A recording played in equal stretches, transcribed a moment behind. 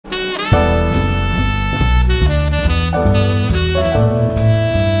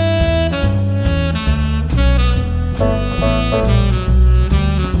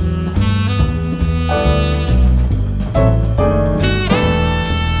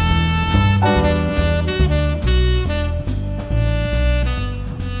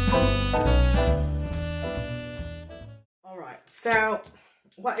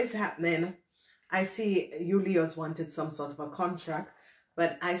what is happening? I see you Leos wanted some sort of a contract,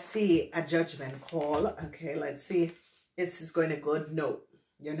 but I see a judgment call. Okay, let's see. Is this going to go? No,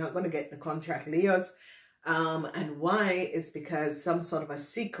 you're not going to get the contract, Leos. And why is because some sort of a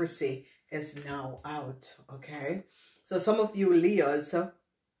secrecy is now out. Okay, so some of you Leos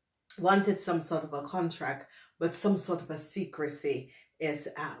wanted some sort of a contract, but some sort of a secrecy is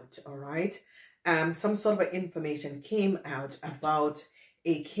out. All right. Some sort of information came out about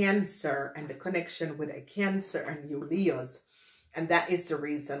a Cancer and the connection with a Cancer and you Leos. And that is the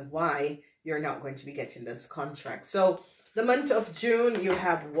reason why you're not going to be getting this contract. So the month of June, you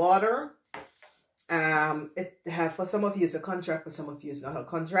have water. For some of you it's a contract, for some of you it's not a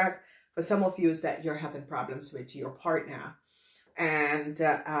contract. For some of you is that you're having problems with your partner. And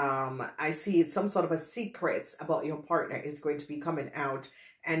I see some sort of a secrets about your partner is going to be coming out,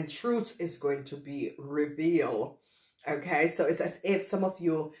 and truth is going to be revealed. Okay, so it's as if some of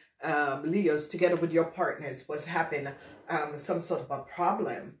you Leos together with your partners was having some sort of a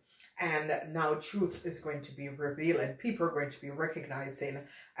problem, and now truth is going to be revealed, and people are going to be recognizing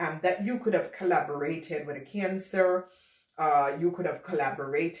that you could have collaborated with a Cancer. You could have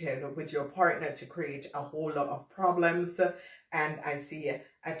collaborated with your partner to create a whole lot of problems. And I see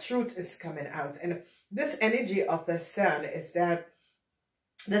a truth is coming out. And this energy of the sun is that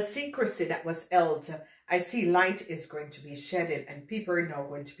the secrecy that was held, I see light is going to be shedded, and people are now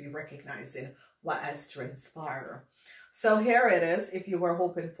going to be recognizing what has transpired. So here it is. If you were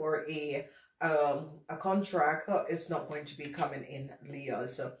hoping for a contract, it's not going to be coming in, Leo.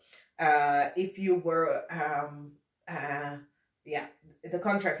 So if you were yeah, the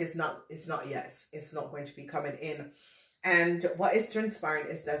contract is not yes, it's not going to be coming in. And what is transpiring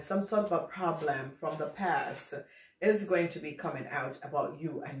is that some sort of a problem from the past is going to be coming out about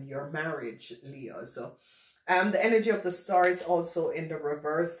you and your marriage, Leo. So the energy of the star is also in the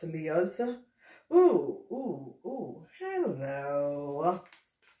reverse, Leos. Ooh, hello.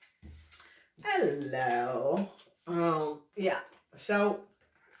 Yeah, so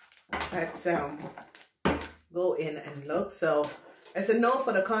let's go in and look. So it's a no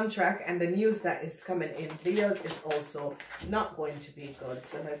for the contract, and the news that is coming in, Leos, is also not going to be good.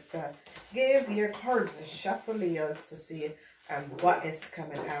 So let's give your cards a shuffle, Leos, to see what is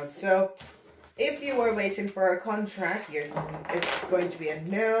coming out. So if you were waiting for a contract, it's going to be a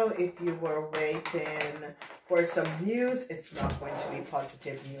no. If you were waiting for some news, it's not going to be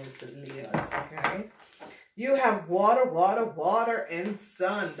positive news, Leos, okay? You have water, and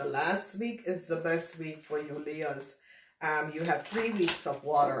sun. The last week is the best week for you, Leos. You have 3 weeks of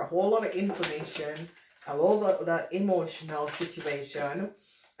water, a whole lot of information, a whole lot of emotional situation.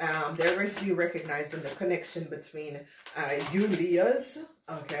 They're going to be recognizing the connection between you, Leos,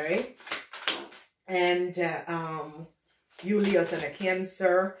 okay? And you, Leos, and a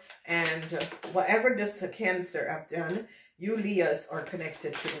Cancer. And whatever this Cancer have done, you Leos are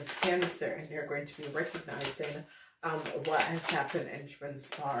connected to this Cancer, and they're going to be recognizing what has happened and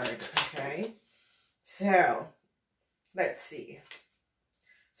transpired, okay? So let's see.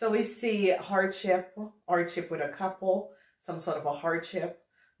 So we see hardship with a couple, some sort of a hardship,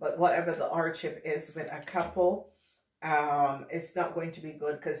 but whatever the hardship is with a couple, it's not going to be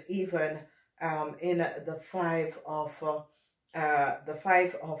good, because even in the five of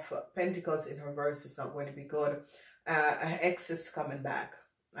Pentacles in reverse is not going to be good. An ex is coming back.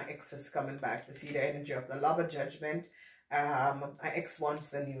 An ex is coming back. We see the energy of the Lover Judgment. An ex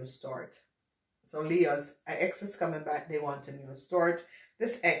wants a new start. So Leos, an ex is coming back. They want a new start.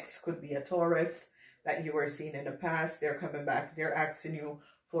 This ex could be a Taurus that you were seeing in the past. They're coming back. They're asking you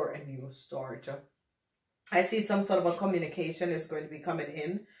for a new start. I see some sort of a communication is going to be coming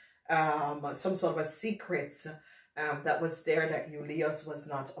in. Some sort of a secrets that was there that you Leos was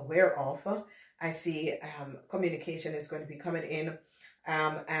not aware of. I see communication is going to be coming in,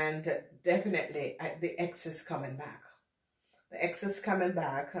 and definitely the ex is coming back. The ex is coming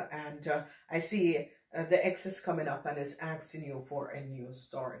back, and I see the ex is coming up and is asking you for a new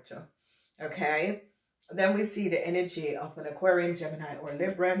start. Okay, then we see the energy of an Aquarian, Gemini, or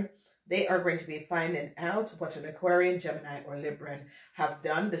Libran. They are going to be finding out what an Aquarian, Gemini, or Libran have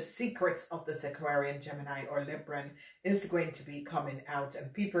done. The secrets of this Aquarian, Gemini, or Libran is going to be coming out,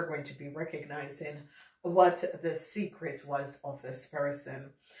 and people are going to be recognizing what the secret was of this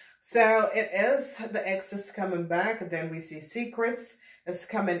person. So it is the ex is coming back. Then we see secrets is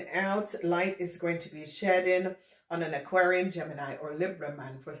coming out. Light is going to be shedding on an Aquarian, Gemini, or Libra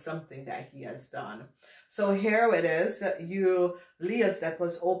man for something that he has done. So here it is. You Leos that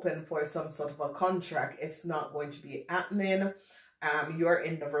was open for some sort of a contract, it's not going to be happening. You're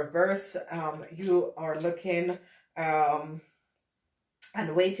in the reverse. You are looking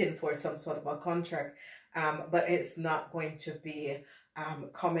and waiting for some sort of a contract, but it's not going to be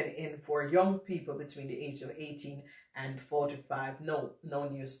coming in for young people between the age of 18 and 45. No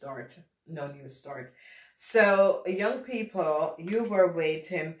new start. No new start. So young people, you were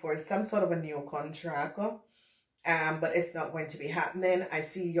waiting for some sort of a new contract, but it's not going to be happening. I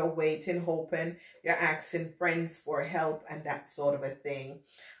see you're waiting, hoping, you're asking friends for help and that sort of a thing.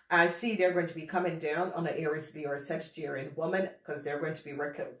 I see they're going to be coming down on an Aries, Leo, or Sagittarian woman, because they're going to be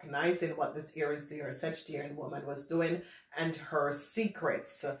recognizing what this Aries, Leo, or Sagittarian woman was doing and her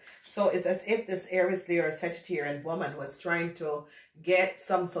secrets. So it's as if this Aries, Leo, or Sagittarian woman was trying to get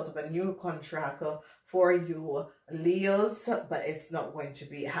some sort of a new contract for you Leos, but it's not going to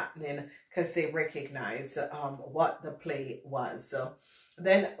be happening because they recognize what the play was. So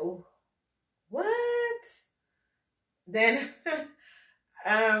then, what? Then...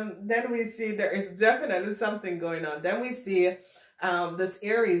 then we see there is definitely something going on. Then we see this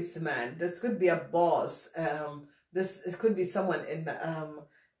Aries man. This could be a boss. It could be someone in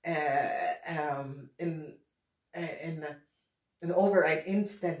an override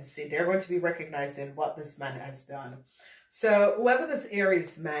instance. They're going to be recognizing what this man has done. So whoever this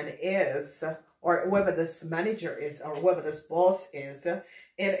Aries man is, or whoever this manager is, or whoever this boss is, it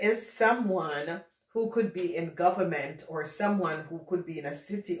is someone who could be in government, or someone who could be in a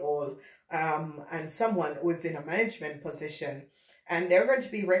city hall, and someone who is in a management position. And they're going to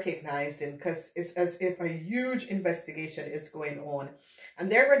be recognizing, because it's as if a huge investigation is going on.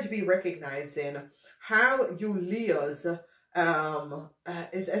 And they're going to be recognizing how you Leos,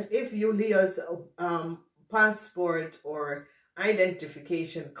 it's as if you Leos passport or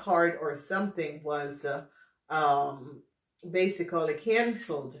identification card or something was basically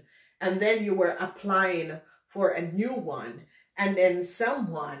cancelled. And then you were applying for a new one. And then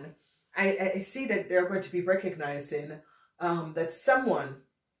someone, I see that they're going to be recognizing that someone,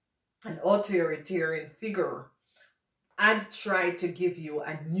 an authoritarian figure, had tried to give you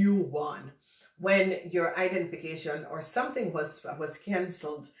a new one when your identification or something was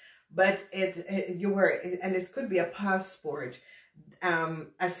cancelled. But and it could be a passport.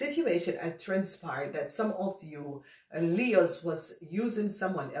 A situation had transpired that some of you Leos was using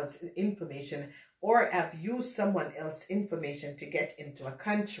someone else's information, or have used someone else's information to get into a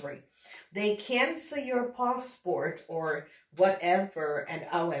country. They cancel your passport or whatever, and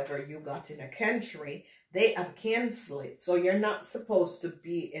however you got in a country, they have canceled it. So you're not supposed to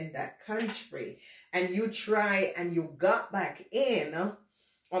be in that country. And you try and you got back in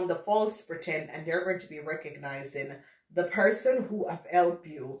on the false pretend, and they're going to be recognizing the person who have helped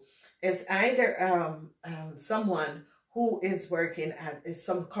you is either someone who is working at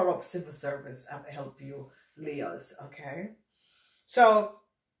some corrupt civil service have helped you, Leos, okay? So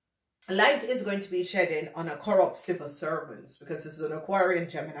light is going to be shedding on a corrupt civil servants, because this is an Aquarian,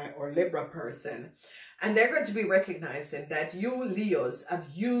 Gemini, or Libra person. And they're going to be recognizing that you, Leos, have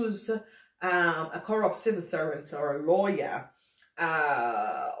used a corrupt civil servant or a lawyer,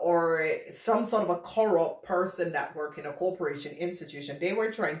 or some sort of a corrupt person that work in a corporation institution. They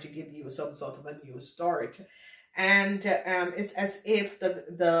were trying to give you some sort of a new start. And it's as if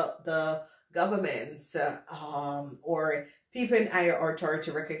the governments or people in higher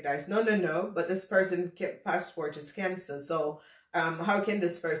authority recognize, no, but this person passport is cancelled. So how can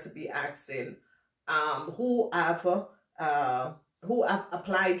this person be asking who have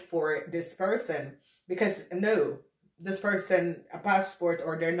applied for this person? Because no, this person a passport,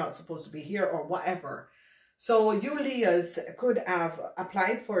 or they're not supposed to be here, or whatever. So you Leos could have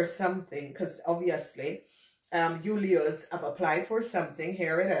applied for something, because obviously you Leos have applied for something.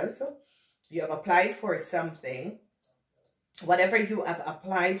 Here it is. You have applied for something. Whatever you have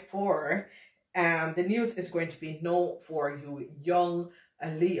applied for, the news is going to be no for you young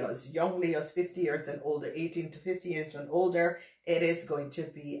Leos. Young Leos, 50 years and older, 18 to 50 years and older, it is going to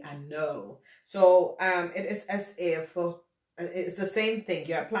be a no. So it is as if it's the same thing.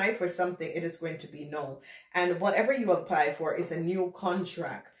 You apply for something, it is going to be no. And whatever you apply for is a new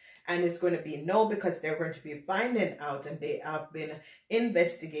contract. And it's going to be no, because they're going to be finding out, and they have been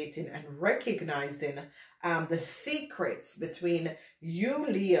investigating and recognizing the secrets between you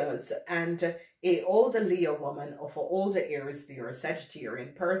Leos and a older Leo woman, of an older Aries, Leo, or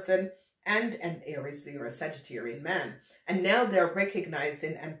Sagittarian person, and an Aries, Leo, or Sagittarian man. And now they're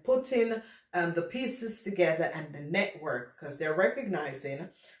recognizing and putting the pieces together and the network, because they're recognizing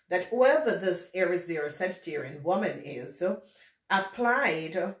that whoever this Aries, Leo, or Sagittarian woman is,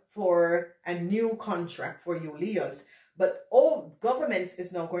 applied for a new contract for you Leos. But all governments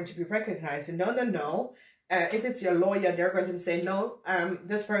is now going to be recognizing, no. If it's your lawyer, they're going to say, no,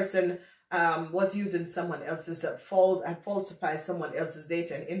 this person was using someone else's falsify someone else's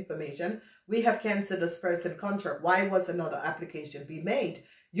data and information. We have canceled this person contract. Why was another application be made?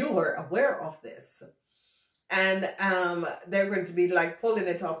 You were aware of this. And they're going to be like pulling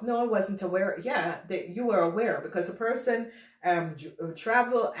it off. No, I wasn't aware. Yeah, you were aware, because a person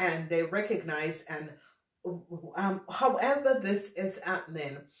travel and they recognize, and however this is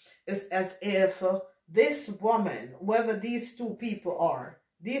happening, is as if this woman, whoever these two people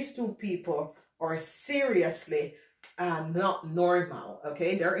are seriously not normal.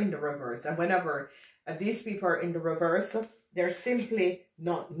 Okay, they're in the reverse, and whenever these people are in the reverse, they're simply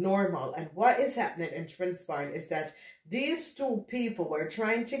not normal. And what is happening and transpiring is that these two people were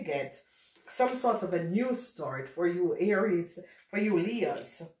trying to get some sort of a new start for you Aries, for you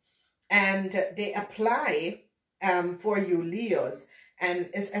Leos, and they apply for you Leos, and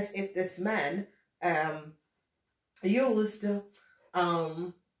it's as if this man used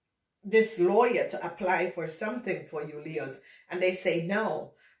this lawyer to apply for something for you Leos, and they say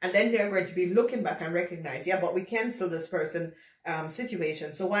no. And then they're going to be looking back and recognize, yeah, but we cancel this person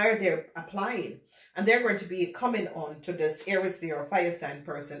situation. So why are they applying? And they're going to be coming on to this Aries, Leo, or fire sign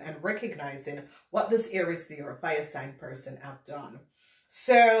person and recognizing what this Aries, Leo, or fire sign person have done.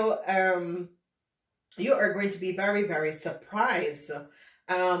 So you are going to be very, very surprised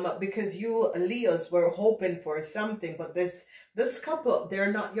because you Leos were hoping for something, but this couple,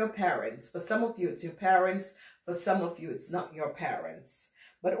 they're not your parents. For some of you, it's your parents. For some of you, it's not your parents.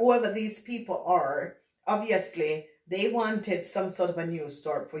 But whoever these people are, obviously, they wanted some sort of a new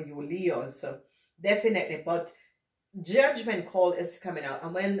start for you Leos. So definitely. But judgment call is coming out.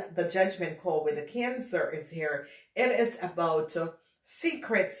 And when the judgment call with the Cancer is here, it is about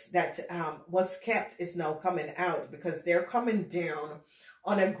secrets that was kept is now coming out, because they're coming down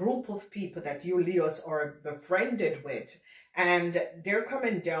on a group of people that you Leos are befriended with. And they're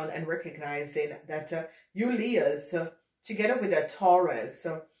coming down and recognizing that you Leos, together with a Taurus,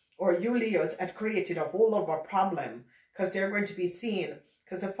 or you Leos, had created a whole lot of a problem, because they're going to be seen,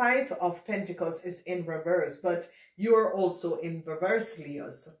 because the Five of Pentacles is in reverse, but you're also in reverse,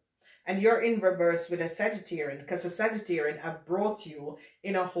 Leos. And you're in reverse with a Sagittarian, because the Sagittarian have brought you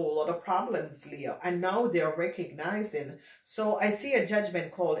in a whole lot of problems, Leo. And now they're recognizing. So I see a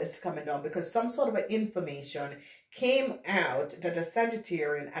judgment call is coming down, because some sort of information came out that a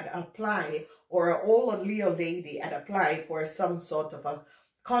Sagittarian had applied, or an old Leo lady had applied for some sort of a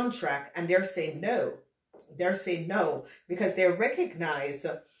contract, and they're saying no. They're saying no, because they recognize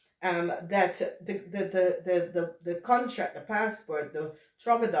that the contract, the passport, the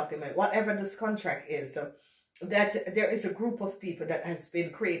travel document, whatever this contract is, that there is a group of people that has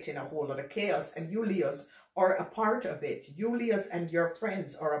been creating a whole lot of chaos, and you Leos are a part of it. You Leos and your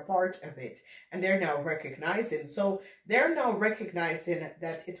friends are a part of it, and they're now recognizing. So they're now recognizing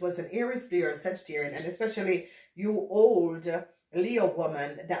that it was an Aries, Leo, Sagittarian, and especially you old Leo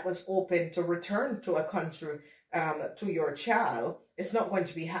woman that was open to return to a country, to your child. It's not going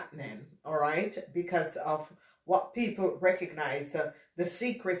to be happening, all right, because of what people recognize, the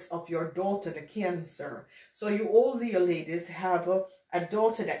secrets of your daughter, the Cancer. So you all Leo ladies have a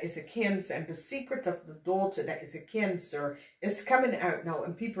daughter that is a Cancer, and the secret of the daughter that is a Cancer is coming out now,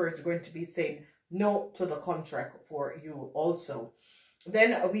 and people are going to be saying no to the contract for you also.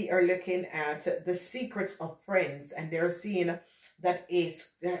 Then we are looking at the secrets of friends, and they're seeing that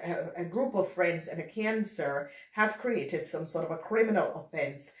a group of friends and a Cancer have created some sort of a criminal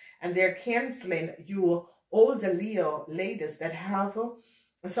offense, and they're canceling you older Leo ladies that have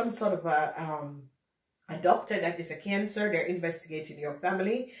some sort of a doctor that is a Cancer. They're investigating your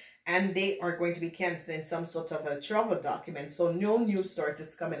family, and they are going to be canceling some sort of a travel document. So no new start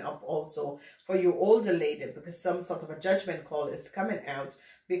is coming up also for you older lady, because some sort of a judgment call is coming out,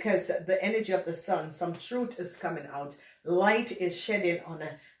 because the energy of the sun, some truth is coming out. Light is shedding on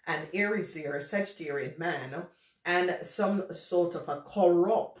an Aries or Sagittarian man, and some sort of a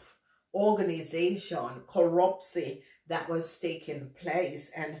corrupt organization, corruption that was taking place.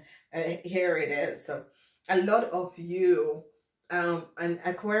 And here it is. So a lot of you, an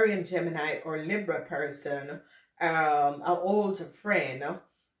Aquarian, Gemini, or Libra person, an old friend,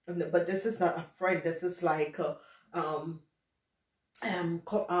 but this is not a friend. This is like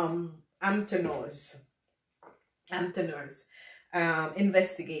Antenors,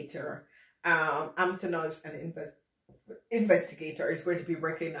 investigator, Antenors and investigator is going to be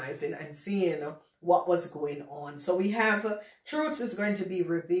recognizing and seeing what was going on. So we have truth is going to be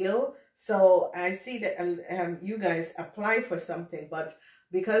revealed. So I see that you guys apply for something, but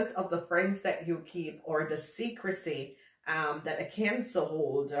because of the friends that you keep, or the secrecy that a Cancer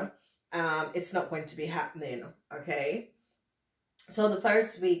hold, it's not going to be happening. Okay. So the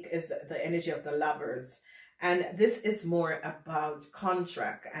first week is the energy of the lovers. And this is more about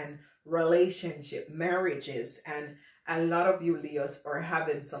contract and relationship, marriages. And a lot of you Leos are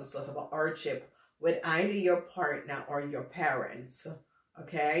having some sort of a hardship with either your partner or your parents.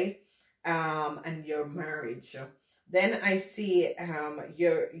 Okay. And your marriage. Then I see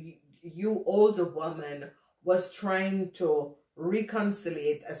you older woman was trying to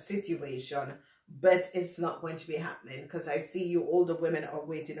reconcile a situation, but it's not going to be happening because I see you older women are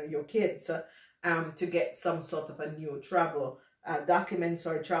waiting on your kids to get some sort of a new travel documents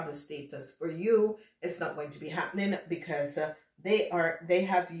or travel status. For you, it's not going to be happening because they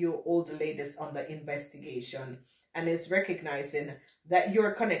have you older ladies under investigation, and is recognizing that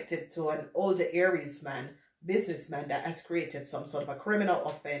you're connected to an older Aries man, businessman, that has created some sort of a criminal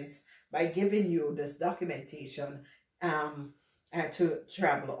offense by giving you this documentation to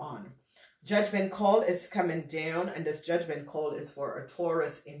travel on. Judgment call is coming down, and this judgment call is for a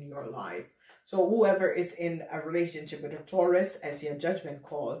Taurus in your life. So whoever is in a relationship with a Taurus, I see a judgment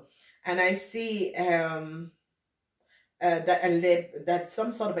call. And I see that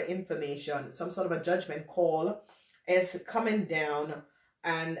some sort of information, some sort of a judgment call is coming down,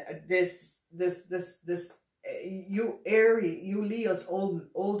 and you Leo's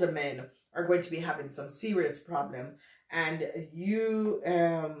older men are going to be having some serious problem, and you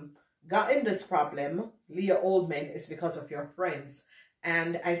got in this problem, Leo old men, is because of your friends.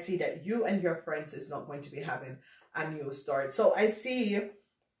 And I see that you and your friends is not going to be having a new start. So I see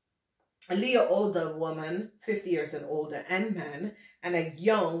a Leo older woman, 50 years and older, and man, and a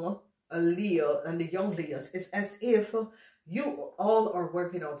young Leo, and the young Leos. Is as if you all are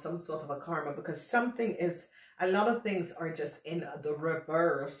working on some sort of a karma, because something is, a lot of things are just in the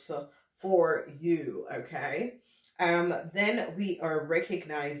reverse for you, okay? Then we are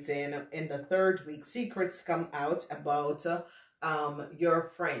recognizing in the third week, secrets come out about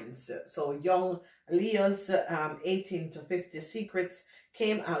your friends. So young Leos, 18 to 50, secrets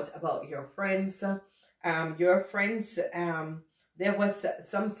came out about your friends. Your friends, there was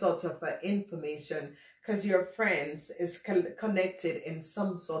some sort of information, because your friends is connected in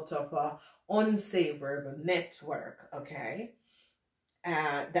some sort of unsavory network, okay?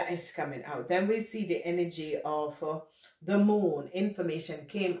 That is coming out. Then we see the energy of the moon. Information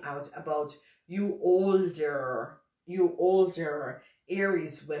came out about you older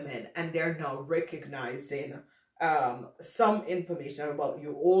Aries women, and they're now recognizing some information about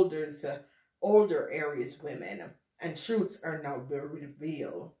you older Aries women, and truths are now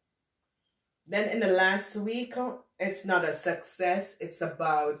revealed. Then in the last week, it's not a success. It's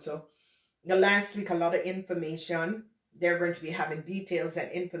about the last week, a lot of information. They're going to be having details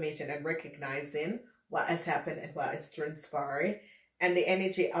and information and recognizing what has happened and what has transpired. And the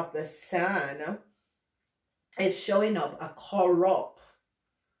energy of the sun is showing up a corrupt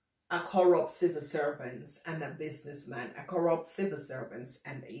civil servants and a businessman, a corrupt civil servants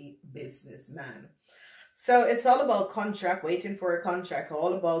and a businessman. So it's all about contract, waiting for a contract,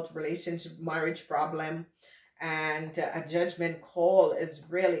 all about relationship, marriage problem, and a judgment call is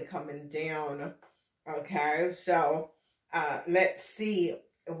really coming down. Okay, so let's see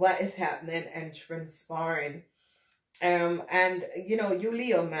what is happening and transpiring. And you know, you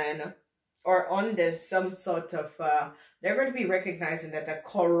Leo man are under some sort of they're going to be recognizing that a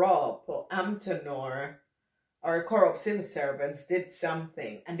corrupt Amtenor or corrupt civil servants did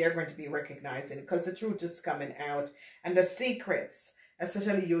something, and they're going to be recognizing, because the truth is coming out, and the secrets,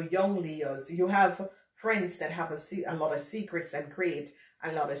 especially you young Leos, you have friends that have a lot of secrets and create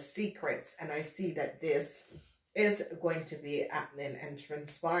a lot of secrets, and I see that this is going to be happening and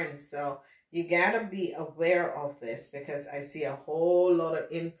transpiring. So you gotta be aware of this, because I see a whole lot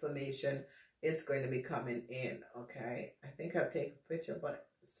of information is going to be coming in. Okay, I think I'll take a picture, but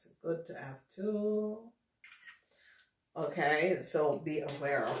it's good to have two. Okay, so be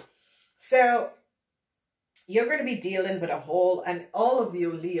aware. So you're going to be dealing with a whole, and all of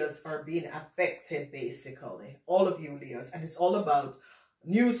you Leos are being affected, basically. All of you Leos, and it's all about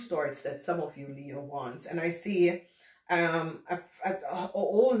new starts that some of you Leo wants. And I see a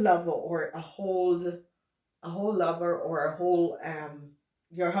old lover or a whole lover or a whole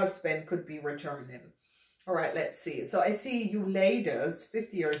your husband could be returning. All right, let's see. So I see you ladies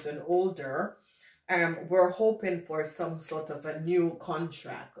 50 years and older, we're hoping for some sort of a new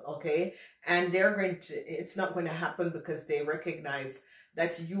contract, okay? And they're going to, it's not going to happen because they recognize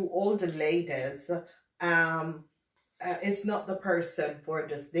that you older ladies is not the person for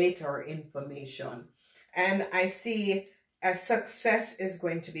this data or information. And I see a success is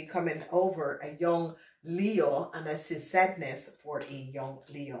going to be coming over a young Leo, and I see sadness for a young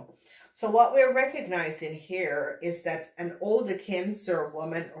Leo. So what we're recognizing here is that an older Cancer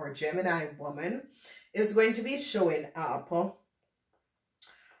woman or Gemini woman is going to be showing up.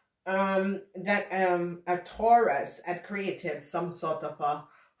 A Taurus had created some sort of a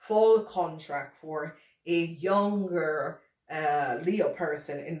full contract for a younger Leo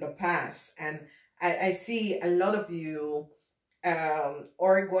person in the past, and I see a lot of you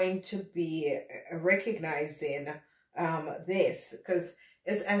are going to be recognizing this, because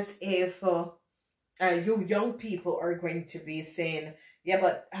it's as if you young people are going to be saying, yeah,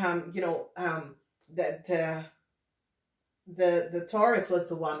 but you know, that the Taurus was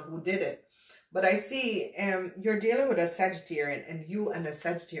the one who did it. But I see you're dealing with a Sagittarian, and you and a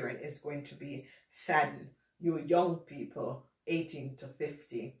Sagittarian is going to be saddened. You young people, 18 to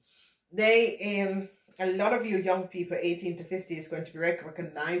 50. They, a lot of you young people, 18 to 50, is going to be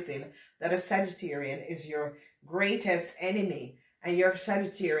recognizing that a Sagittarian is your greatest enemy, and your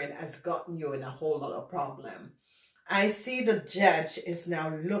Sagittarian has gotten you in a whole lot of problem. I see the judge is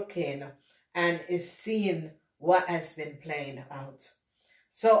now looking and is seeing what has been playing out.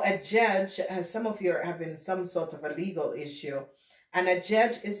 So a judge, some of you are having some sort of a legal issue, and a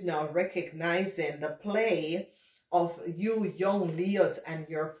judge is now recognizing the play of you young Leos and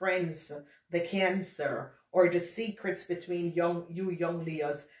your friends, the Cancer, or the secrets between you young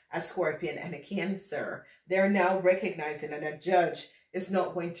Leos, a Scorpion, and a Cancer. They're now recognizing that a judge is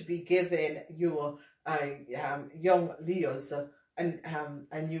not going to be giving you young Leos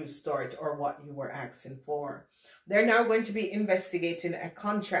a new start or what you were asking for. They're now going to be investigating a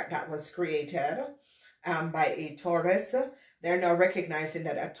contract that was created by a Taurus. They're now recognizing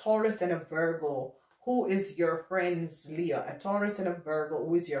that a Taurus and a Virgo, who is your friends, Leo? A Taurus and a Virgo,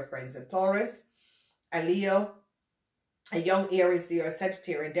 who is your friends? A Taurus, a Leo, a young Aries, Leo, a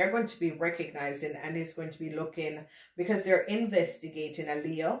Sagittarian. They're going to be recognizing, and it's going to be looking, because they're investigating a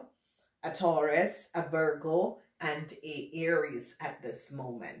Leo, a Taurus, a Virgo, and a Aries at this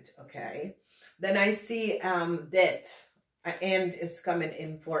moment, okay? Then I see that an end is coming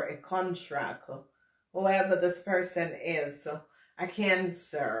in for a contract. Whoever this person is, a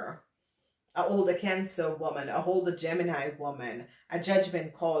Cancer, a older Cancer woman, a older Gemini woman, a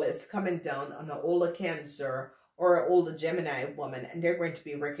judgment call is coming down on an older Cancer or an older Gemini woman, and they're going to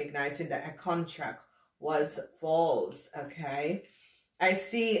be recognizing that a contract was false, okay? I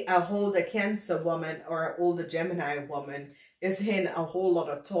see a older Cancer woman or an older Gemini woman is in a whole lot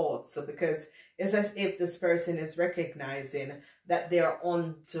of thoughts, so because it's as if this person is recognizing that they're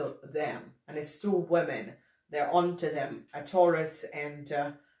onto them, and it's two women, they're onto them, a Taurus and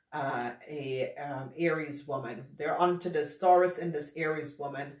Aries woman. They're onto this Taurus and this Aries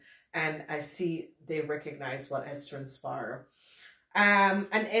woman, and I see they recognize what has transpired. An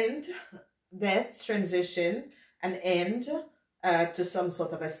end, that transition, an end to some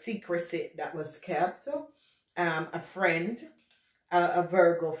sort of a secrecy that was kept. A friend, a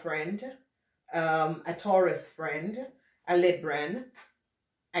Virgo friend, a Taurus friend, a Libran,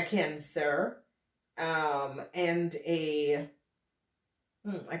 a Cancer, and a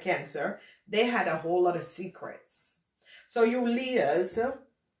Cancer. They had a whole lot of secrets. So you Leos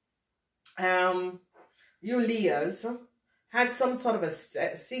had some sort of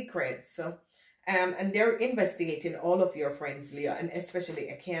a secrets. And they're investigating all of your friends, Leo, and especially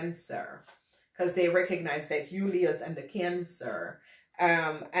a Cancer, because they recognize that you Leos and the Cancer,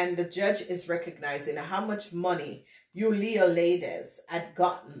 and the judge is recognizing how much money you Leo ladies had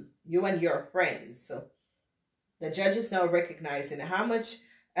gotten, you and your friends. So the judge is now recognizing how much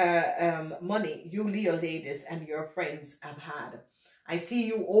money you Leo ladies and your friends have had. I see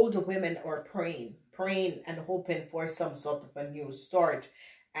you older women are praying and hoping for some sort of a new start,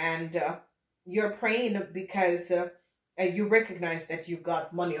 and you're praying because you recognize that you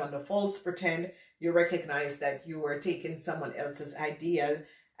got money on the false pretend. You recognize that you were taking someone else's idea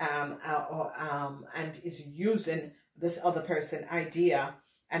and is using this other person's idea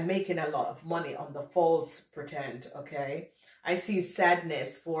and making a lot of money on the false pretend, okay? I see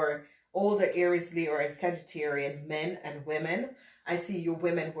sadness for older Aries, Leo, or Sagittarian men and women. I see you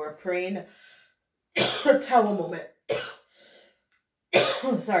women who are praying. Tower moment.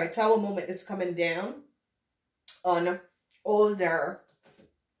 Sorry, Tower moment is coming down on older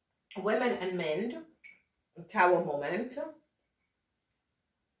women and men. Tower moment.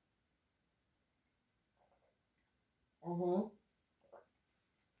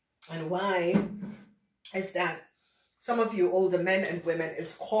 And why is that? Some of you older men and women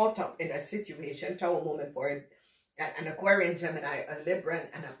is caught up in a situation. Tower moment for an Aquarian, Gemini, a Libran,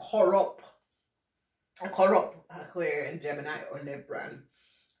 and a corrupt Aquarian, Gemini, or Libran.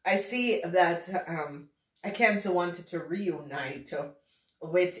 I see that a Cancer wanted to reunite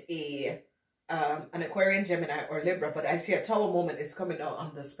with a an Aquarian, Gemini, or Libra, but I see a Tower moment is coming out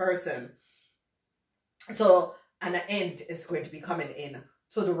on this person. So an end is going to be coming in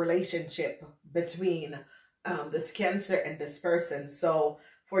to the relationship between this Cancer and this person. So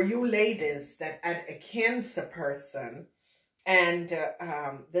for you ladies that had a Cancer person and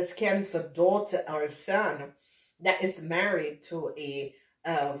this Cancer daughter or son that is married to a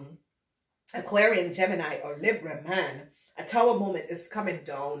Aquarian, Gemini, or Libra man, a Tower moment is coming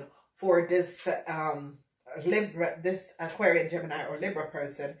down for this this Aquarian, Gemini, or Libra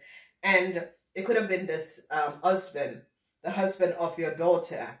person. And it could have been this husband, the husband of your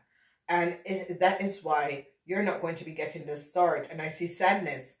daughter. And that is why you're not going to be getting this start. And I see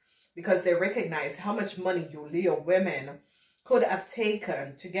sadness because they recognize how much money you Leo women could have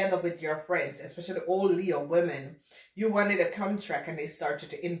taken together with your friends, especially all Leo women. You wanted a contract and they started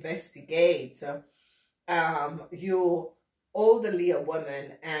to investigate. You, all the Leo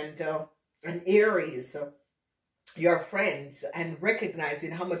women and Aries, your friends, and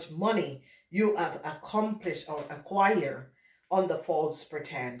recognizing how much money you have accomplished or acquired on the false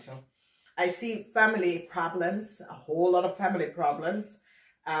pretend. I see family problems, a whole lot of family problems.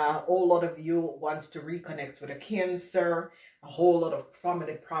 A whole lot of you want to reconnect with a Cancer. A whole lot of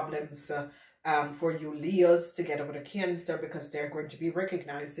family problems for you Leos together with a Cancer, because they're going to be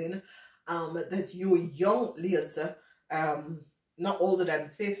recognizing that you young Leos, not older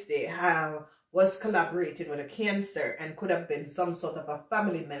than 50, was collaborating with a Cancer and could have been some sort of a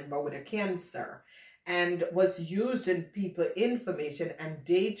family member with a Cancer and was using people information and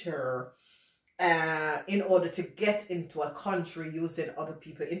data in order to get into a country using other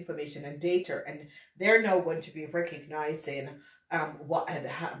people information and data. And they're now going to be recognizing what had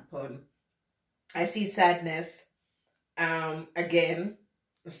happened. I see sadness, again,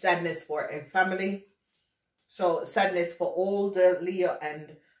 sadness for a family. So sadness for all the Leo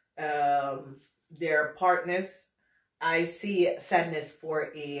and their partners. I see sadness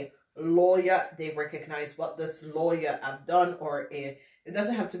for a lawyer. They recognize what this lawyer have done, or it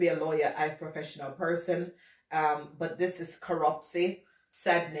doesn't have to be a lawyer, a professional person, but this is corruption.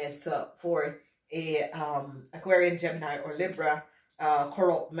 Sadness for a Aquarian, Gemini, or Libra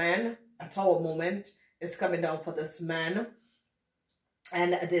corrupt man. A Tower moment is coming down for this man.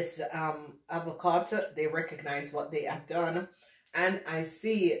 And this avocado, they recognize what they have done. And I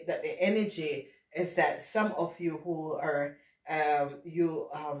see that the energy is that some of you who are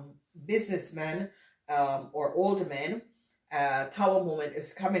businessmen or older men, Tower moment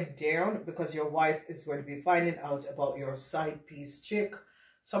is coming down because your wife is going to be finding out about your side piece chick.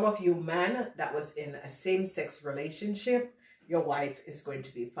 Some of you men that was in a same-sex relationship, your wife is going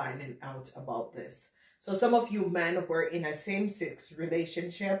to be finding out about this. So some of you men were in a same-sex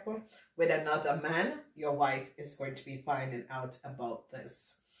relationship with another man, your wife is going to be finding out about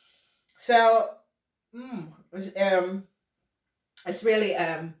this. So it's really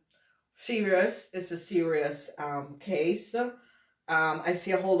serious. It's a serious case. I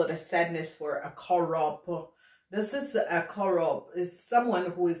see a whole lot of sadness for a corrupt. This is a corrupt is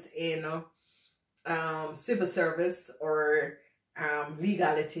someone who is in civil service or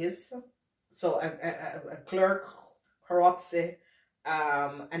legalities. So a clerk corrupts it,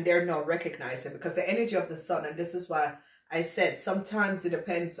 and they're not recognizing because the energy of the sun, and this is why I said sometimes it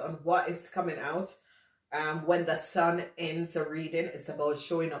depends on what is coming out. When the sun ends a reading, it's about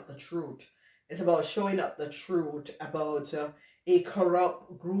showing up the truth. It's about showing up the truth about a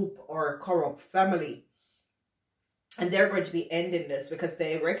corrupt group or corrupt family. And they're going to be ending this because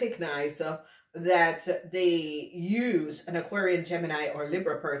they recognize that they use an Aquarian, Gemini, or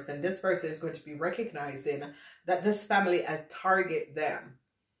Libra person. This person is going to be recognizing that this family target them.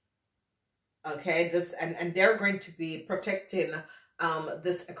 Okay, this and they're going to be protecting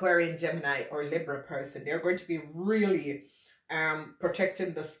this Aquarian, Gemini, or Libra person. They're going to be really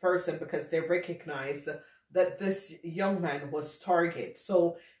protecting this person because they recognize that this young man was target.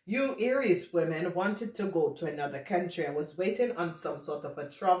 So you Aries women wanted to go to another country and was waiting on some sort of a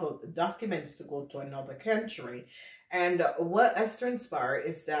travel documents to go to another country. And what has transpired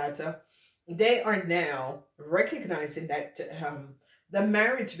is that they are now recognizing that the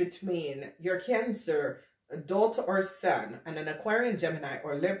marriage between your Cancer daughter or son and an Aquarian, Gemini,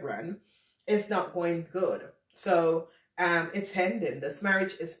 or Libran is not going good. So it's ending. This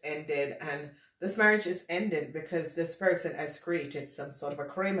marriage is ended, and this marriage is ending because this person has created some sort of a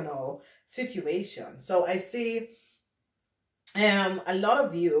criminal situation. So I see a lot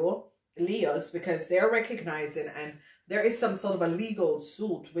of you Leos, because they're recognizing, and there is some sort of a legal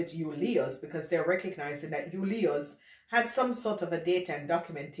suit with you Leos because they're recognizing that you Leos had some sort of a data and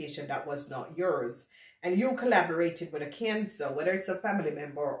documentation that was not yours. and you collaborated with a Cancer, whether it's a family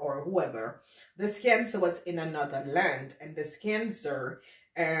member or whoever. This Cancer was in another land, and this Cancer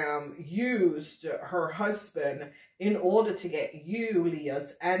used her husband in order to get you,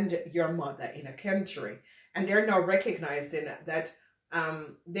 Leos, and your mother in a country. And they're now recognizing that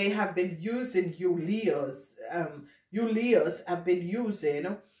they have been using you, Leos. You, Leos, have been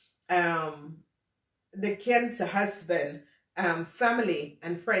using the Cancer husband, family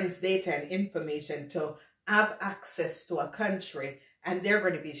and friends data and information to have access to a country, and they're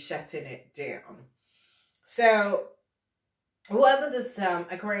going to be shutting it down. So whoever this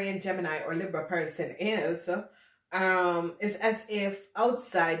Aquarian, Gemini, or Libra person is as if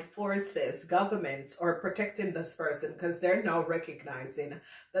outside forces, governments, are protecting this person, because they're now recognizing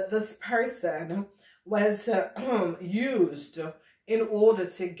that this person was used in order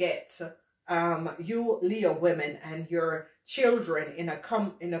to get you, Leo women, and your children in a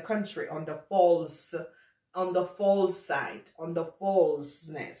country on the false side, on the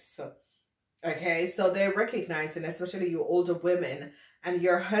falseness. Okay, so they're recognizing, especially you older women and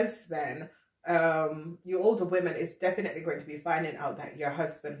your husband, you older women is definitely going to be finding out that your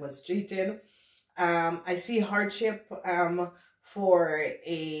husband was cheating. I see hardship for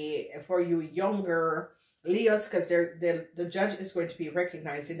you younger Leos, because the judge is going to be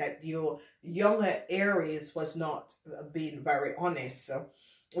recognizing that you younger Aries was not being very honest. So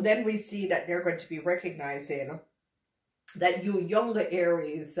then we see that they're going to be recognizing that you younger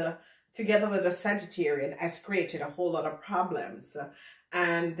Aries together with a Sagittarian has created a whole lot of problems.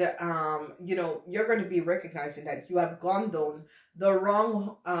 And, you know, you're going to be recognizing that you have gone down the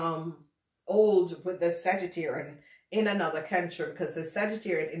wrong old with the Sagittarian in another country, because the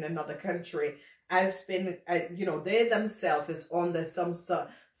Sagittarian in another country has been, you know, they themselves is under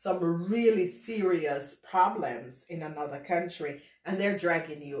some really serious problems in another country, and they're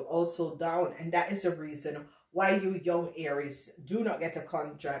dragging you also down. And that is the reason why you young Aries do not get a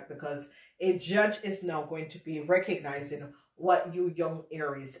contract, because a judge is now going to be recognizing what you young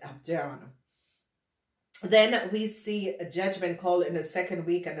Aries have done. Then we see a judgment call in the second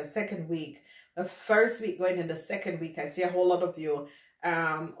week, and the second week, the first week going in the second week, I see a whole lot of you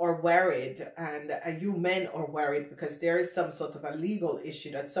are worried, and you men are worried because there is some sort of a legal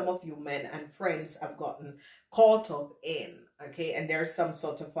issue that some of you men and friends have gotten caught up in. Okay, and there's some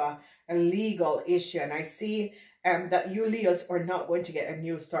sort of a legal issue, and I see that you Leos are not going to get a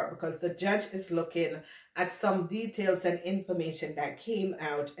new start, because the judge is looking at some details and information that came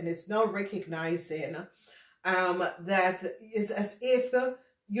out, and is now recognizing that is as if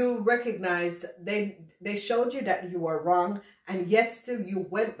you recognize they showed you that you were wrong, and yet still you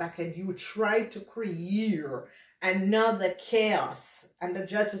went back and you tried to create another chaos. And the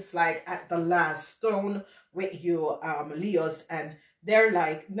judge is like at the last stone with you, Leos, and they're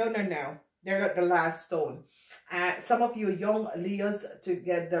like, no, they're at the last stone. Some of you young Leos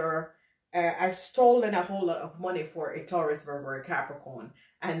together has stolen a whole lot of money for a Taurus, Virgo, or Capricorn,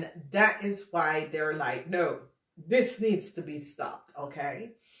 and that is why they're like, no, this needs to be stopped.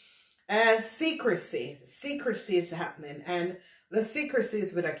 Okay, secrecy is happening, and the secrecy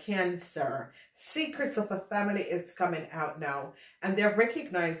is with a Cancer. Secrets of a family is coming out now, and they're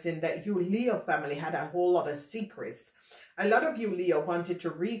recognizing that you Leo family had a whole lot of secrets. A lot of you Leo wanted to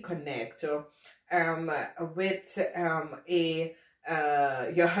reconnect with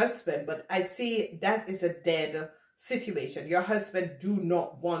your husband, but I see that is a dead situation. Your husband do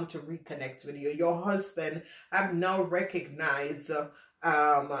not want to reconnect with you. Your husband have now recognized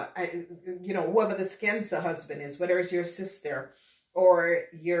you know, whoever this Cancer husband is, whether it's your sister or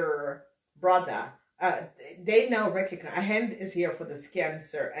your brother, they now recognize a hand is here for this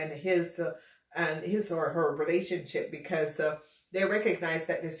Cancer and his or her relationship, because they recognize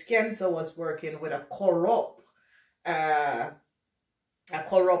that this Cancer was working with a corrupt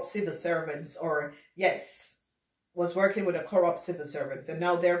civil servants, or yes, was working with a corrupt civil servants, and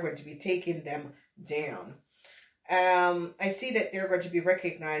now they're going to be taking them down. I see that they're going to be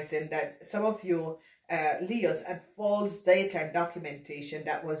recognizing that some of you Leos had false data and documentation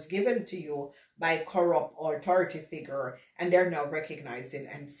that was given to you by a corrupt authority figure, and they're now recognizing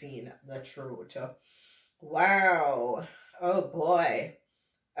and seeing the truth. Wow. Oh boy.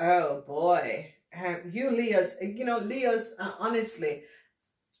 Oh boy. You Leos, you know, Leos, honestly,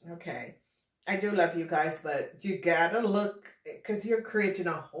 okay, I do love you guys, but you gotta look, because you're creating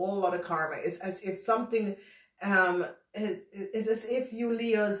a whole lot of karma. It's as if something, it's as if you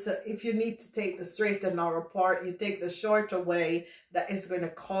Leos, if you need to take the straight and narrow part, you take the shorter way that is going to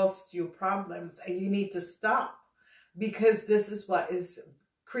cost you problems, and you need to stop, because this is what is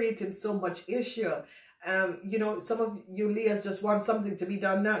creating so much issue. You know, some of you Leos just want something to be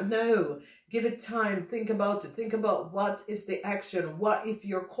done now. No, give it time. Think about it. Think about what is the action. What if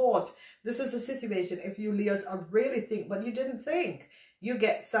you're caught? This is a situation. If you Leos are really think, but you didn't think. You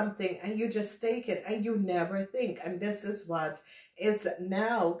get something and you just take it and you never think. And this is what is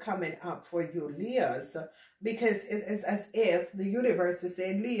now coming up for you Leos. Because it is as if the universe is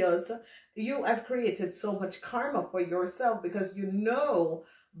saying, Leos, you have created so much karma for yourself, because you know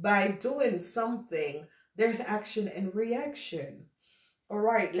by doing something, there's action and reaction. All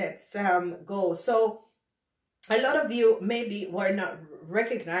right, let's go. So a lot of you maybe were not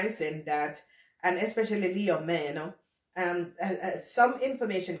recognizing that, and especially Leo men, some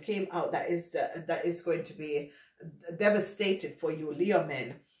information came out that is going to be devastated for you Leo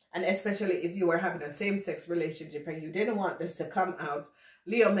men. And especially if you were having a same-sex relationship and you didn't want this to come out,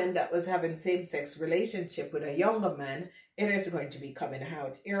 Leo men that was having same-sex relationship with a younger man, it is going to be coming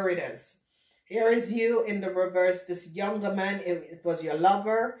out. Here it is. Here is you in the reverse, this younger man. It was your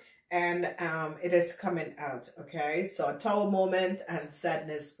lover, and it is coming out, okay? So a Tower moment and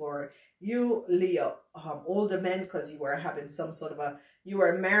sadness for you, Leo. Older men, because you were having some sort of you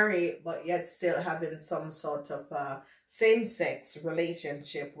were married, but yet still having some sort of same-sex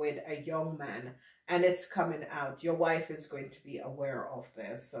relationship with a young man, and it's coming out. Your wife is going to be aware of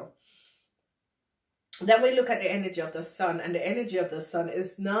this. So then we look at the energy of the sun, and the energy of the sun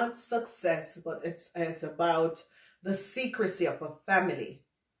is not success, but it's about the secrecy of a family.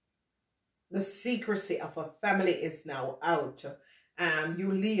 The secrecy of a family is now out.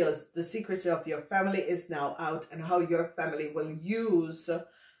 You Leos, the secrecy of your family is now out, and how your family will use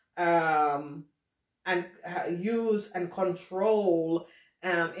and control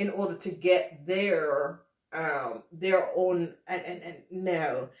in order to get their own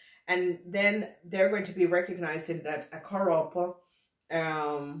and then they're going to be recognizing that a corrupt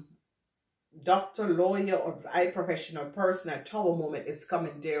doctor, lawyer, or eye professional person, a Tower moment is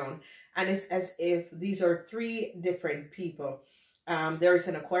coming down, and it's as if these are three different people. There is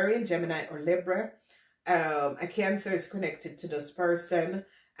an Aquarian, Gemini, or Libra. A Cancer is connected to this person,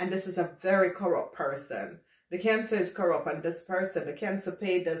 and this is a very corrupt person. The Cancer is corrupt, and this person, the Cancer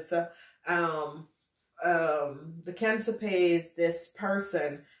paid this. The Cancer pays this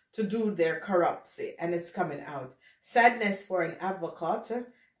person to do their corruption, and it's coming out. Sadness for an advocate,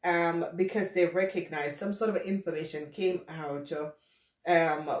 because they recognize some sort of information came out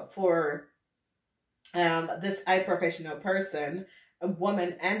for this eye professional person, a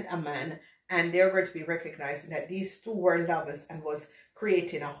woman and a man, and they're going to be recognizing that these two were lovers and was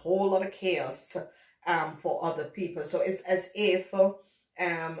creating a whole lot of chaos for other people. So it's as if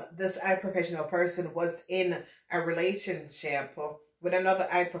this eye professional person was in a relationship with another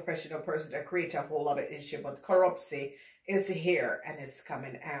eye professional person that created a whole lot of issue, but corruption is here and it's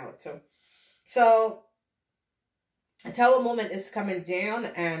coming out. So a Tower moment is coming down,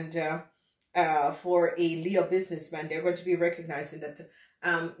 and for a Leo businessman, they're going to be recognizing that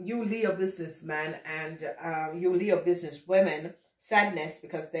you Leo businessman and you Leo business women, sadness,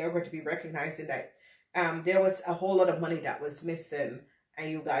 because they're going to be recognizing that there was a whole lot of money that was missing and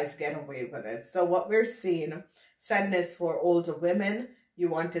you guys get away with it. So what we're seeing, sadness for older women, you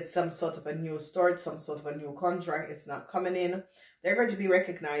wanted some sort of a new start, some sort of a new contract, it's not coming in. They're going to be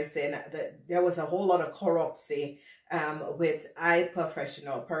recognizing that there was a whole lot of corruption with eye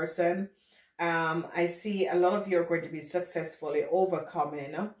professional person. I see a lot of you are going to be successfully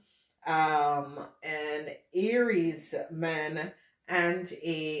overcoming an Aries man and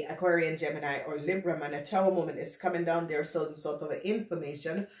a Aquarian, Gemini, or Libra man. A Tower moment is coming down there, some sort of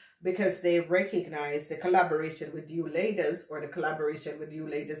information, because they recognize the collaboration with you ladies, or the collaboration with you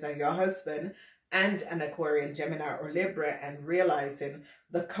ladies and your husband and an Aquarian, Gemini, or Libra, and realizing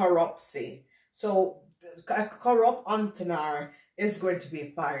the corruption. So a corrupt entrepreneur is going to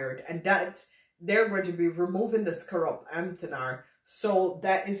be fired, and that's, they're going to be removing this corrupt entrepreneur. So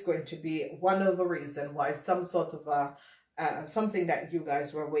that is going to be one of the reasons why some sort of something that you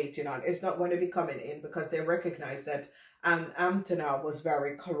guys were waiting on is not going to be coming in, because they recognize that an entrepreneur was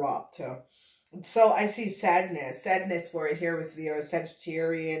very corrupt. So I see sadness for a Aries, Leo,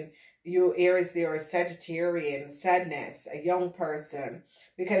 Sagittarian, you Aries, Leo, Sagittarian, sadness, a young person,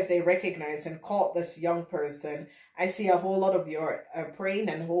 because they recognize and caught this young person. I see a whole lot of you praying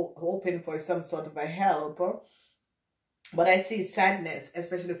and hoping for some sort of a help. But I see sadness,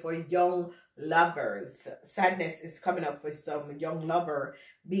 especially for young lovers. Sadness is coming up for some young lover,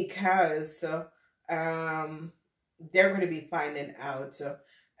 because they're going to be finding out. So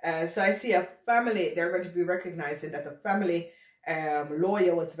I see a family, they're going to be recognizing that the family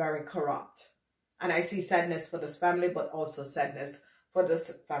lawyer was very corrupt. And I see sadness for this family, but also sadness for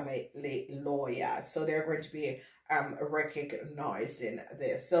this family law. Yeah, so they're going to be recognizing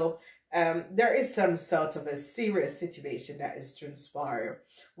this. So there is some sort of a serious situation that is transpiring.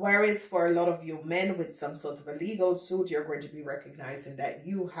 Whereas for a lot of you men with some sort of a legal suit, you're going to be recognizing that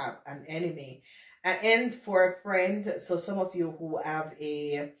you have an enemy. And for a friend, so some of you who have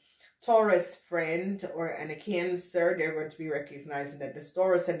a Taurus friend or a Cancer, they're going to be recognizing that this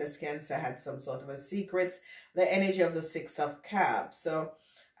Taurus and this Cancer had some sort of a secrets. The energy of the Six of Cups. So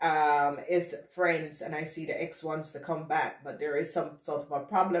is friends, and I see the ex wants to come back, but there is some sort of a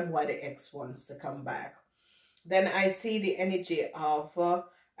problem why the ex wants to come back. Then I see the energy of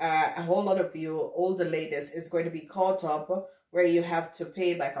a whole lot of you older ladies is going to be caught up where you have to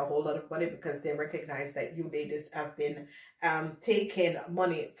pay back a whole lot of money because they recognize that you ladies have been taking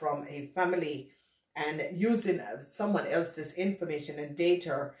money from a family and using someone else's information and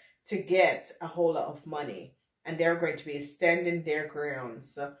data to get a whole lot of money. And they're going to be standing their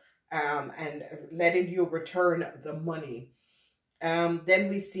grounds and letting you return the money. Then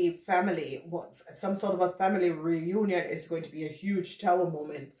we see family. Some sort of a family reunion is going to be a huge tower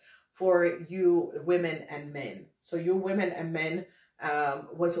moment for you women and men. So you women and men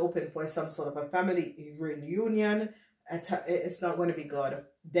was open for some sort of a family reunion. It's not going to be good.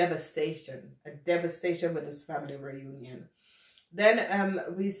 Devastation. A devastation with this family reunion. Then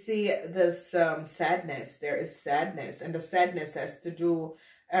we see this sadness. There is sadness, and the sadness has to do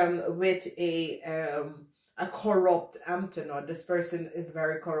with a corrupt entrepreneur. This person is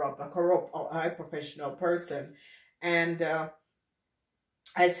very corrupt, a corrupt or high professional person, and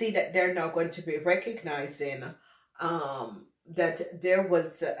I see that they're now going to be recognizing that there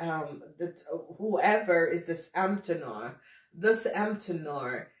was that whoever is this entrepreneur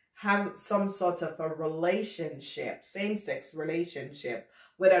have some sort of a relationship, same-sex relationship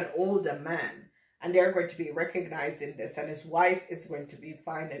with an older man. And they're going to be recognizing this. And his wife is going to be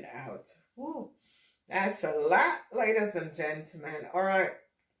finding out. Ooh, that's a lot, ladies and gentlemen. All right.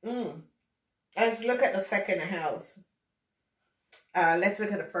 Let's look at the second house. Let's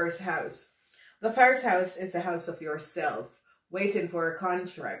look at the first house. The first house is the house of yourself. Waiting for a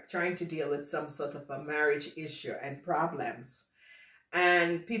contract. Trying to deal with some sort of a marriage issue and problems.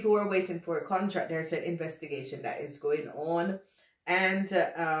 And people were waiting for a contract. There's an investigation that is going on. And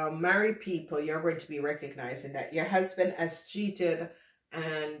married people, you're going to be recognizing that your husband has cheated.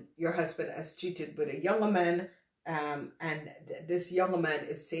 And your husband has cheated with a younger man. And this younger man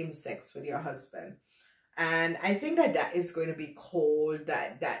is same sex with your husband. And I think that that is going to be cold.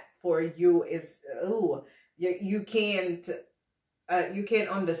 That for you is, oh, you can't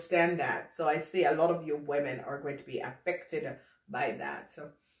understand that. So I see a lot of you women are going to be affected by that. So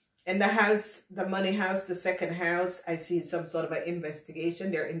in the house, the money house, the second house, I see some sort of an investigation.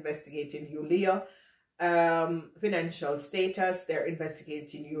 They're investigating you, Leo. Financial status, they're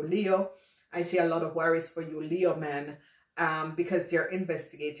investigating you, Leo. I see a lot of worries for you, Leo man, because they're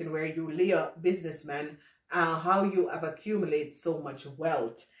investigating where you, Leo businessman, how you have accumulated so much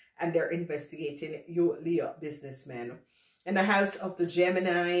wealth, and they're investigating you, Leo businessman. In the house of the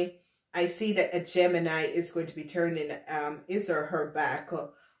Gemini, I see that a Gemini is going to be turning his or her back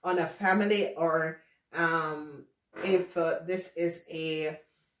on a family, or if this is a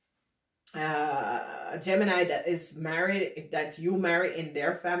Gemini that is married, that you marry in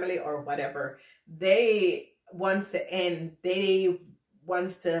their family or whatever, they wants to end the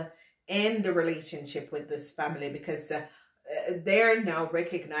relationship with this family because they're now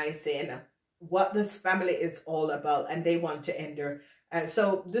recognizing what this family is all about, and they want to end their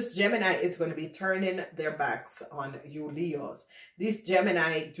so this Gemini is going to be turning their backs on you, Leos. These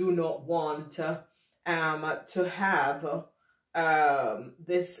Gemini do not want to have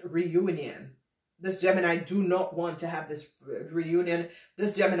this reunion. This Gemini do not want to have this reunion.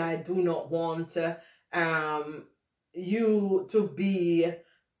 This Gemini do not want you to be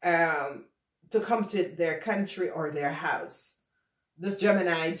to come to their country or their house. This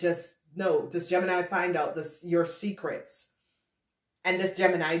Gemini just no. This Gemini find out your secrets. And this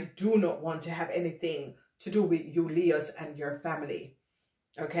Gemini do not want to have anything to do with you, Leos, and your family.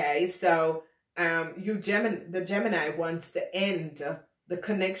 Okay, so the Gemini wants to end the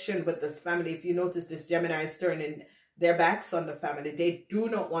connection with this family. If you notice, this Gemini is turning their backs on the family. They do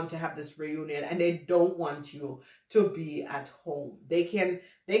not want to have this reunion, and they don't want you to be at home. They can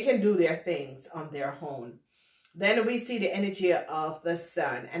do their things on their own. Then we see the energy of the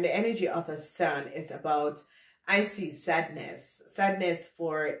sun, and the energy of the sun is about, I see sadness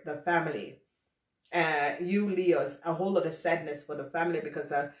for the family. You Leos, a whole lot of sadness for the family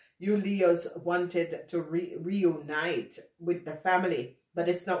because you Leos wanted to reunite with the family, but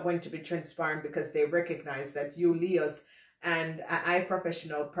it's not going to be transparent because they recognize that you Leos and a high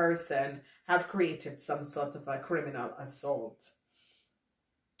professional person have created some sort of a criminal assault.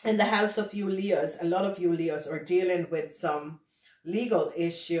 In the house of you Leos, a lot of you Leos are dealing with some legal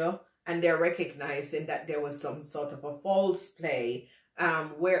issue, and they're recognizing that there was some sort of a false play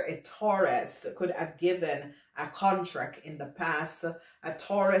where a Taurus could have given a contract in the past. A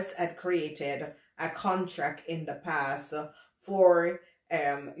Taurus had created a contract in the past for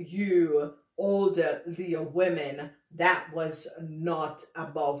you older Leo women that was not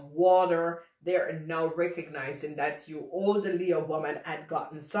above water. They're now recognizing that you older Leo woman had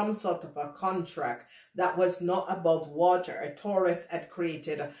gotten some sort of a contract that was not above water. A Taurus had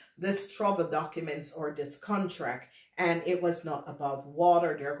created this trouble documents or this contract, and it was not above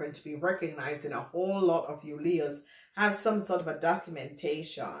water. They're going to be recognizing a whole lot of you Leos have some sort of a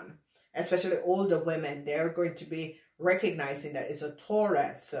documentation, especially older women. They're going to be recognizing that it's a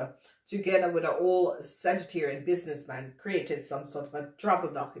Taurus together with an old Sagittarian businessman created some sort of a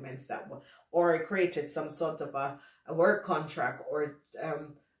trouble documents that were, or created some sort of a work contract or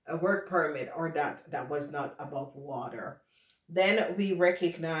a work permit, or that was not above water. Then we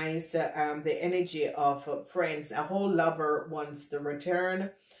recognize the energy of friends. A whole lover wants to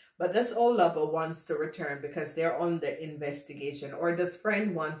return, but this old lover wants to return because they're on the investigation, or this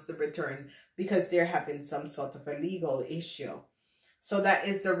friend wants to return because they're having some sort of a legal issue. So that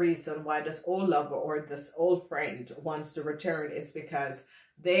is the reason why this old lover or this old friend wants to return, is because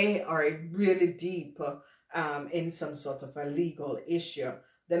they are really deep in some sort of a legal issue.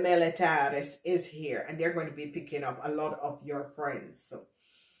 The militaris is here, and they're going to be picking up a lot of your friends.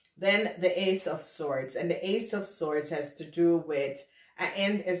 Then the Ace of Swords, and the Ace of Swords has to do with an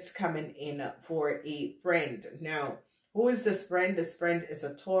end is coming in for a friend. Now, who is this friend? This friend is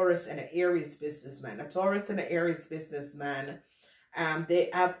a Taurus and an Aries businessman. A Taurus and an Aries businessman. They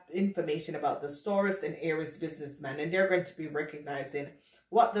have information about the Taurus and Aries businessman, and they're going to be recognizing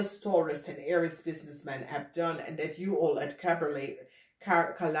what the Taurus and Aries businessman have done, and that you all at collaborate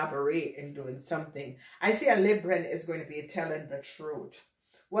in doing something. I see a Libran is going to be telling the truth.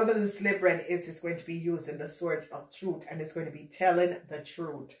 Whoever this Libran is going to be using the swords of truth, and is going to be telling the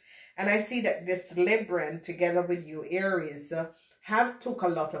truth. And I see that this Libran, together with you Aries, have took a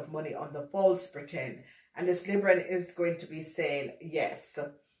lot of money on the false pretend. And this Libran is going to be saying yes,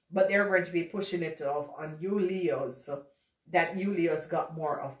 but they're going to be pushing it off on you Leos, that you Leos got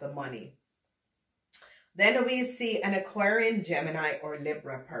more of the money. Then we see an Aquarian, Gemini, or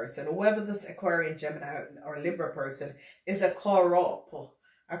Libra person. Whoever this Aquarian, Gemini, or Libra person is a corrupt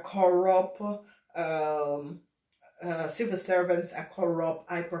civil servants, a corrupt,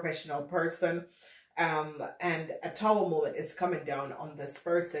 high professional person. And a tower moment is coming down on this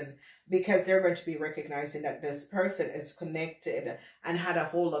person, because they're going to be recognizing that this person is connected and had a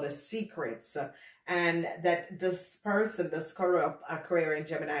whole lot of secrets, and that this person, this corrupt Aquarian,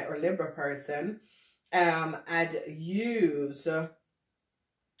 Gemini, or Libra person, had used the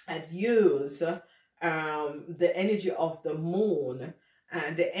energy of the moon,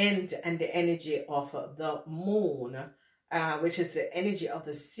 the end and the energy of the moon, which is the energy of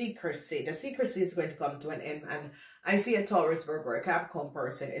the secrecy. The secrecy is going to come to an end, and I see a Taurus, Virgo, or a Capricorn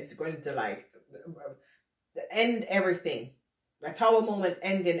person. It's going to like end everything. A tower moment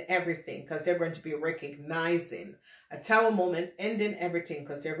ending everything, because they're going to be recognizing a tower moment ending everything,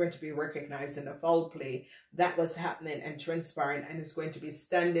 because they're going to be recognizing the foul play that was happening and transpiring, and is going to be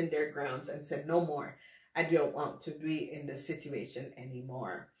standing their grounds and said, no more. I don't want to be in this situation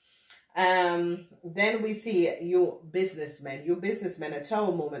anymore. Then we see you businessmen. You businessmen, a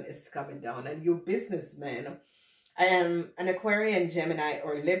tower moment is coming down, and you businessmen, an Aquarian, Gemini,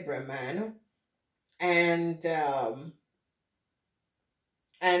 or Libra man, and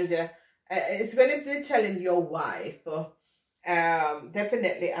it's going to be telling your wife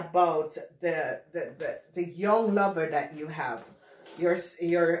definitely about the young lover that you have, your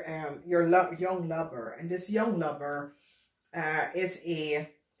young lover, and this young lover is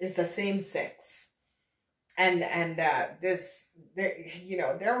the same sex, and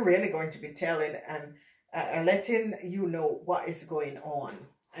they're really going to be telling and letting you know what is going on.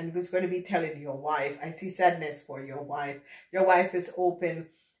 And who's going to be telling your wife. I see sadness for your wife. Your wife is open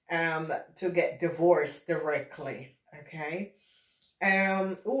to get divorced directly. Okay.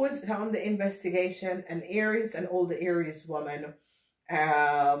 Who is on the investigation? An Aries, an older Aries woman.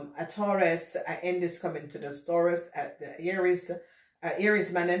 A Taurus. An end is coming to the Taurus. The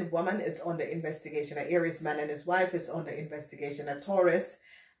Aries man and woman is on the investigation. An Aries man and his wife is on the investigation. A Taurus.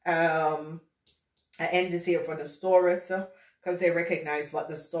 An end is here for the Taurus, because they recognize what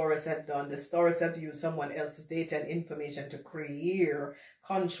the Taurus have done. The Taurus have used someone else's data and information to create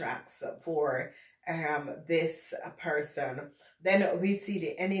contracts for this person. Then we see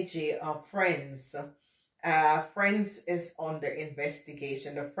the energy of friends. Friends is under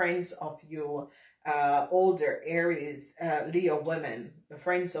investigation. The friends of you older Aries Leo women, the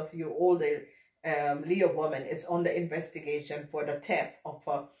friends of you older Leo woman is under investigation for the theft of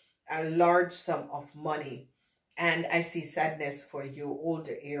a large sum of money. And I see sadness for you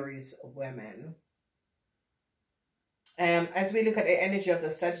older Aries women. As we look at the energy of the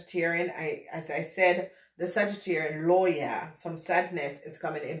Sagittarian, as I said, the Sagittarian lawyer, some sadness is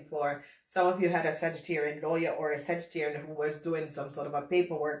coming in for some of you. Had a Sagittarian lawyer or a Sagittarian who was doing some sort of a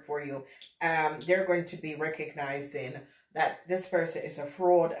paperwork for you. They're going to be recognizing that this person is a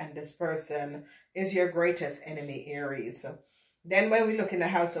fraud and this person is your greatest enemy, Aries. Then when we look in the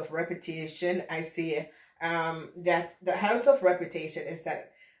house of reputation, I see that the house of reputation is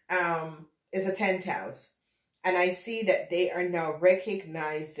that is a 10th house. And I see that they are now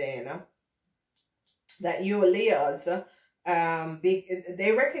recognizing that you Leos,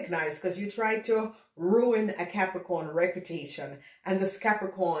 they recognize because you tried to ruin a Capricorn reputation. And this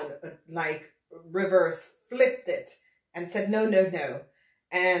Capricorn like reverse flipped it and said, no, no, no.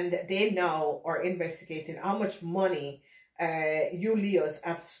 And they now are investigating how much money you Leos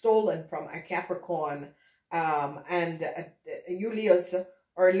have stolen from a Capricorn. You Leos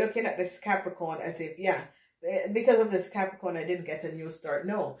are looking at this Capricorn as if, yeah, because of this Capricorn, I didn't get a new start.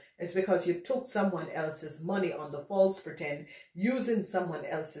 No, it's because you took someone else's money on the false pretend, using someone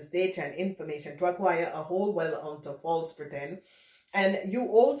else's data and information to acquire a whole well onto false pretend. And you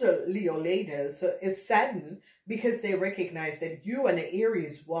older Leo ladies is saddened because they recognize that you and an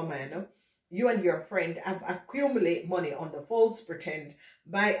Aries woman, you and your friend have accumulated money on the false pretend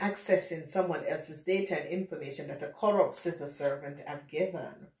by accessing someone else's data and information that a corrupt civil servant have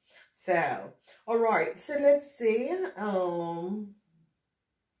given. So, all right, so let's see.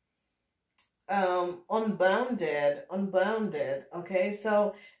 Unbounded. Okay,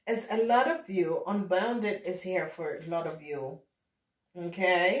 so as a lot of you, unbounded is here for a lot of you.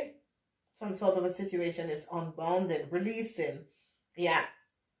 Okay, some sort of a situation is unbounded, releasing. Yeah,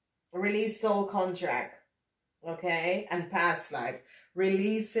 release soul contract. Okay, and past life.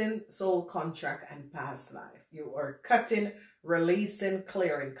 Releasing soul contract and past life. You are cutting, releasing,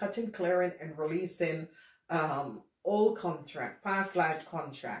 clearing, cutting, clearing, and releasing old contract, past life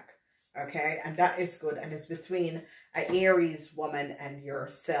contract. Okay, and that is good, and it's between an Aries woman and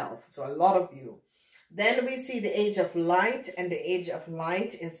yourself. So a lot of you. Then we see the age of light, and the age of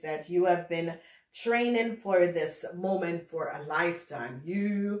light is that you have been training for this moment for a lifetime.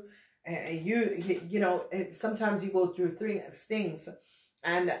 You know, sometimes you go through things,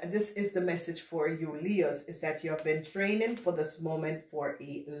 and this is the message for you Leos, is that you have been training for this moment for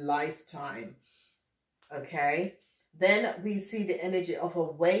a lifetime. Okay, then we see the energy of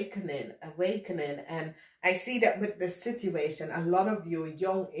awakening, and I see that with the situation, a lot of you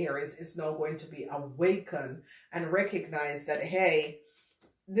young Aries is now going to be awakened and recognize that, hey,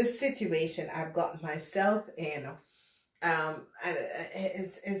 this situation I've got myself in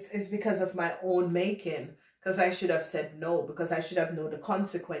is because of my own making, because I should have said no, because I should have known the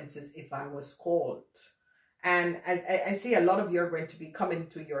consequences if I was called. And I see a lot of you are going to be coming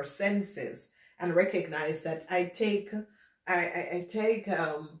to your senses and recognize that I take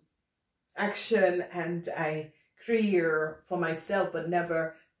action and I create for myself, but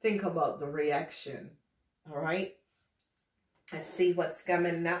never think about the reaction. All right. Let's see what's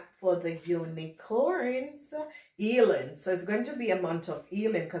coming up for the unicorns. Healing. So it's going to be a month of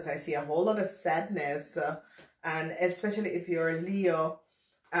healing, because I see a whole lot of sadness. And especially if you're a Leo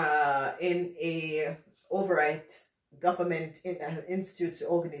in a override government institute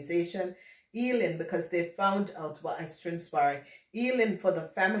organization. Healing because they found out what has transpired. Healing for the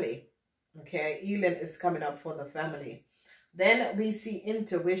family. Okay, healing is coming up for the family. Then we see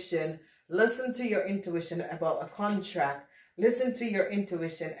intuition. Listen to your intuition about a contract. Listen to your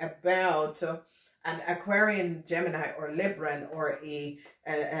intuition about an Aquarian, Gemini, or Libran, or a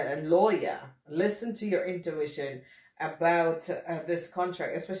lawyer. Listen to your intuition about this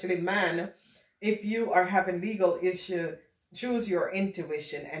contract, especially man. If you are having legal issue, choose your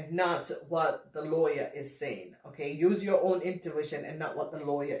intuition and not what the lawyer is saying. Okay, use your own intuition and not what the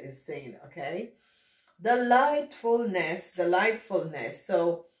lawyer is saying. Okay, delightfulness.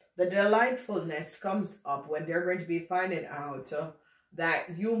 So the delightfulness comes up when they're going to be finding out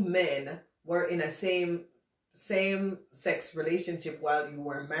that you men were in a same-sex relationship while you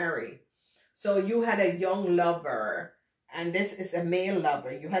were married. So you had a young lover, and this is a male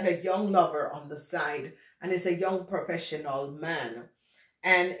lover. You had a young lover on the side, and it's a young professional man.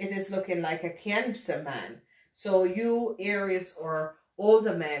 And it is looking like a Cancer man. So you Aries or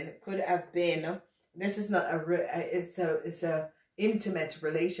older men could have been This is not it's a intimate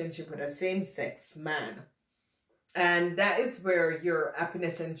relationship with a same-sex man. And that is where your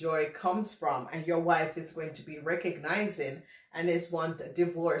happiness and joy comes from. And your wife is going to be recognizing and is want a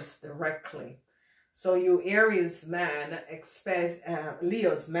divorce directly. So you Aries man expect,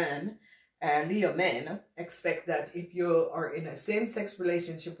 Leo's man, Leo men expect that if you are in a same-sex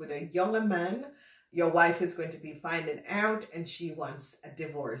relationship with a younger man, your wife is going to be finding out and she wants a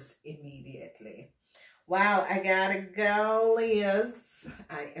divorce immediately. Wow, I gotta go, Leos.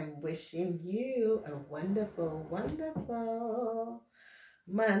 I am wishing you a wonderful, wonderful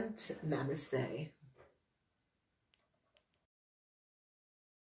month. Namaste.